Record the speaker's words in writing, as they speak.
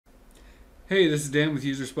Hey, this is Dan with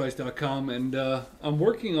userspice.com, and I'm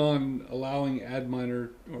working on allowing AdMiner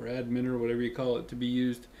or admin or whatever you call it to be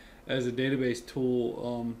used as a database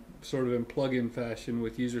tool, sort of in plugin fashion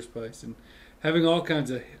with userspice, and having all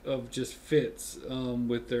kinds of just fits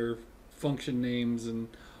with their function names and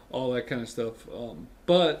all that kind of stuff.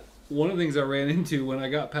 But one of the things I ran into when I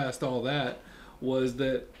got past all that was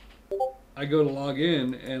that I go to log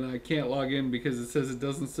in and I can't log in because it says it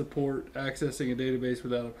doesn't support accessing a database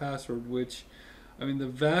without a password, which, I mean, the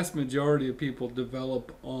vast majority of people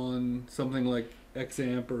develop on something like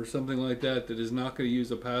Xampp or something like that that is not going to use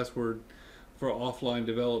a password for offline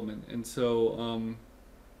development. And so,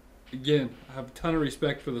 again, I have a ton of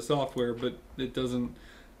respect for the software, but it doesn't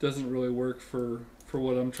really work for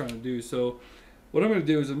what I'm trying to do. So what I'm going to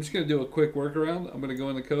do is I'm just going to do a quick workaround. I'm going to go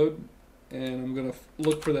in the code and I'm going to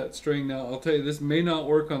look for that string. Now, I'll tell you, this may not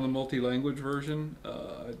work on the multi-language version.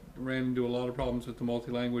 I ran into a lot of problems with the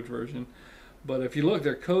multi-language version. But if you look,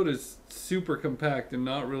 their code is super compact and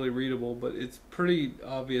not really readable, but it's pretty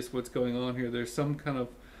obvious what's going on here. There's some kind of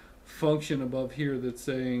function above here that's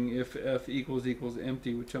saying if f equals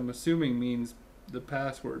empty, which I'm assuming means the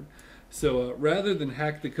password. So rather than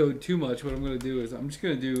hack the code too much, what I'm going to do is I'm just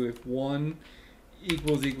going to do if 1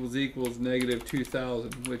 equals negative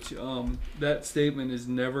 2000, which that statement is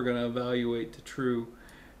never going to evaluate to true.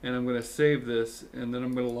 And I'm going to save this, and then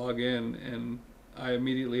I'm going to log in, and I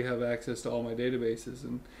immediately have access to all my databases.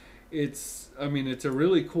 And I mean, it's a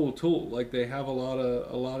really cool tool. Like, they have a lot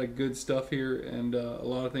of good stuff here, and a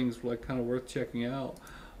lot of things like kind of worth checking out.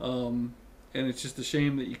 And it's just a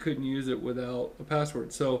shame that you couldn't use it without a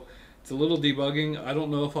password. So it's a little debugging. I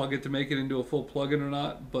don't know if I'll get to make it into a full plugin or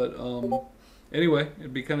not, but anyway,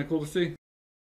 it'd be kind of cool to see.